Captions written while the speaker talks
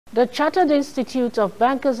The Chartered Institute of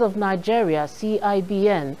Bankers of Nigeria,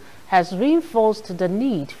 Cibn, has reinforced the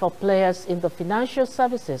need for players in the financial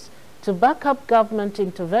services to back up government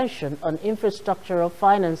intervention on infrastructural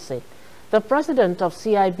financing. The president of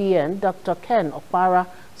Cibn, Dr. Ken Okpara,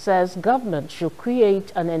 says government should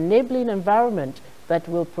create an enabling environment that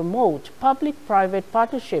will promote public-private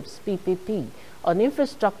partnerships, PPP, on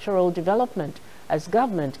infrastructural development, as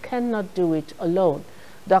government cannot do it alone.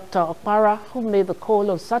 Dr. Okpara, who made the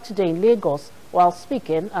call on Saturday in Lagos while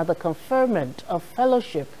speaking at the conferment of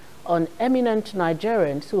fellowship on eminent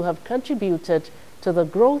Nigerians who have contributed to the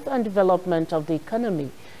growth and development of the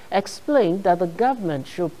economy, explained that the government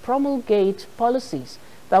should promulgate policies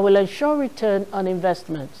that will ensure return on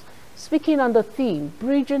investments. Speaking on the theme,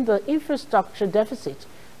 Bridging the Infrastructure Deficit,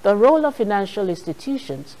 the Role of Financial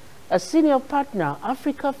Institutions, a senior partner,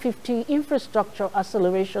 Africa 50 Infrastructure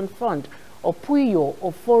Acceleration Fund, Opuyo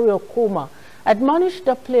Oforio Koma, admonished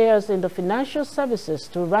the players in the financial services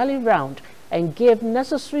to rally round and give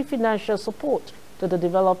necessary financial support to the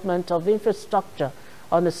development of infrastructure.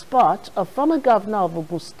 On the spot, a former governor of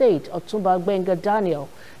Ogun State, Otumba Gbenga Daniel,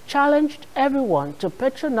 challenged everyone to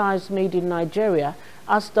patronize Made in Nigeria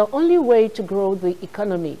as the only way to grow the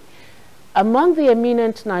economy. Among the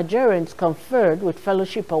eminent Nigerians conferred with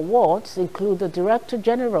fellowship awards include the Director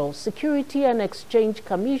General, Security and Exchange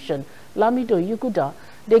Commission, Lamido Yuguda,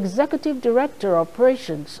 the Executive Director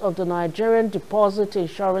Operations of the Nigerian Deposit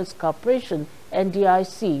Insurance Corporation,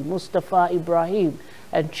 NDIC, Mustafa Ibrahim,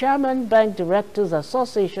 and Chairman Bank Directors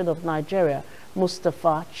Association of Nigeria,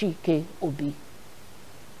 Mustafa Chike Obi.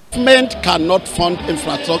 Government cannot fund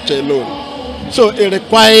infrastructure alone, so it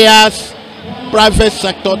requires private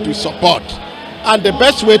sector to support, and the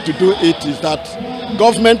best way to do it is that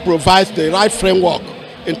government provides the right framework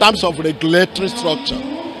in terms of regulatory structure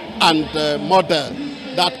and model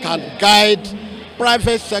that can guide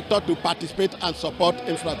private sector to participate and support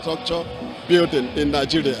infrastructure building in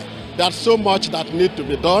Nigeria. There's so much that needs to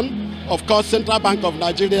be done. Of course, Central Bank of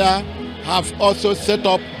Nigeria have also set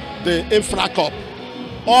up the InfraCorp,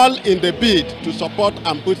 all in the bid to support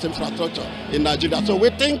and boost infrastructure in Nigeria. So we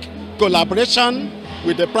think collaboration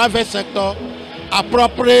with the private sector,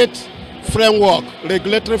 appropriate framework,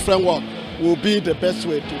 regulatory framework, will be the best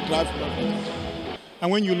way to drive progress. And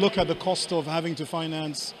when you look at the cost of having to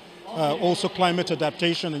finance also climate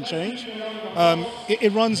adaptation and change,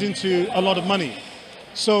 it runs into a lot of money.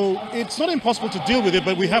 So it's not impossible to deal with it,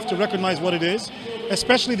 but we have to recognize what it is,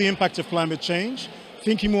 especially the impact of climate change,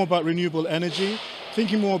 thinking more about renewable energy,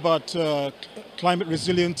 thinking more about climate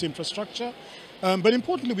resilient infrastructure. But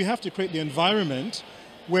importantly, we have to create the environment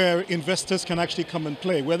where investors can actually come and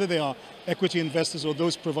play, whether they are equity investors or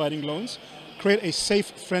those providing loans, create a safe,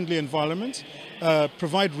 friendly environment,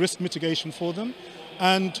 provide risk mitigation for them.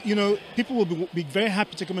 And, you know, people will be very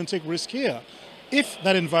happy to come and take risk here if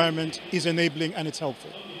that environment is enabling and it's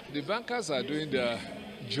helpful. The bankers are doing their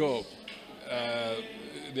job.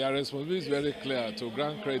 Their responsibility is very clear to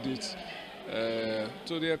grant credit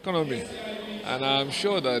to the economy, and I'm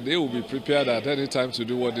sure that they will be prepared at any time to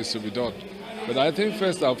do what needs to be done. But I think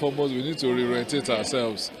first and foremost we need to reorientate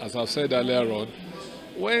ourselves. As I've said earlier on,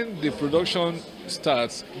 when the production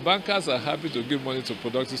starts, bankers are happy to give money to the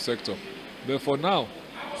productive sector, but for now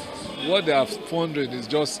what they are funding is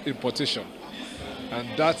just importation, and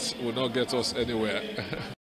that will not get us anywhere.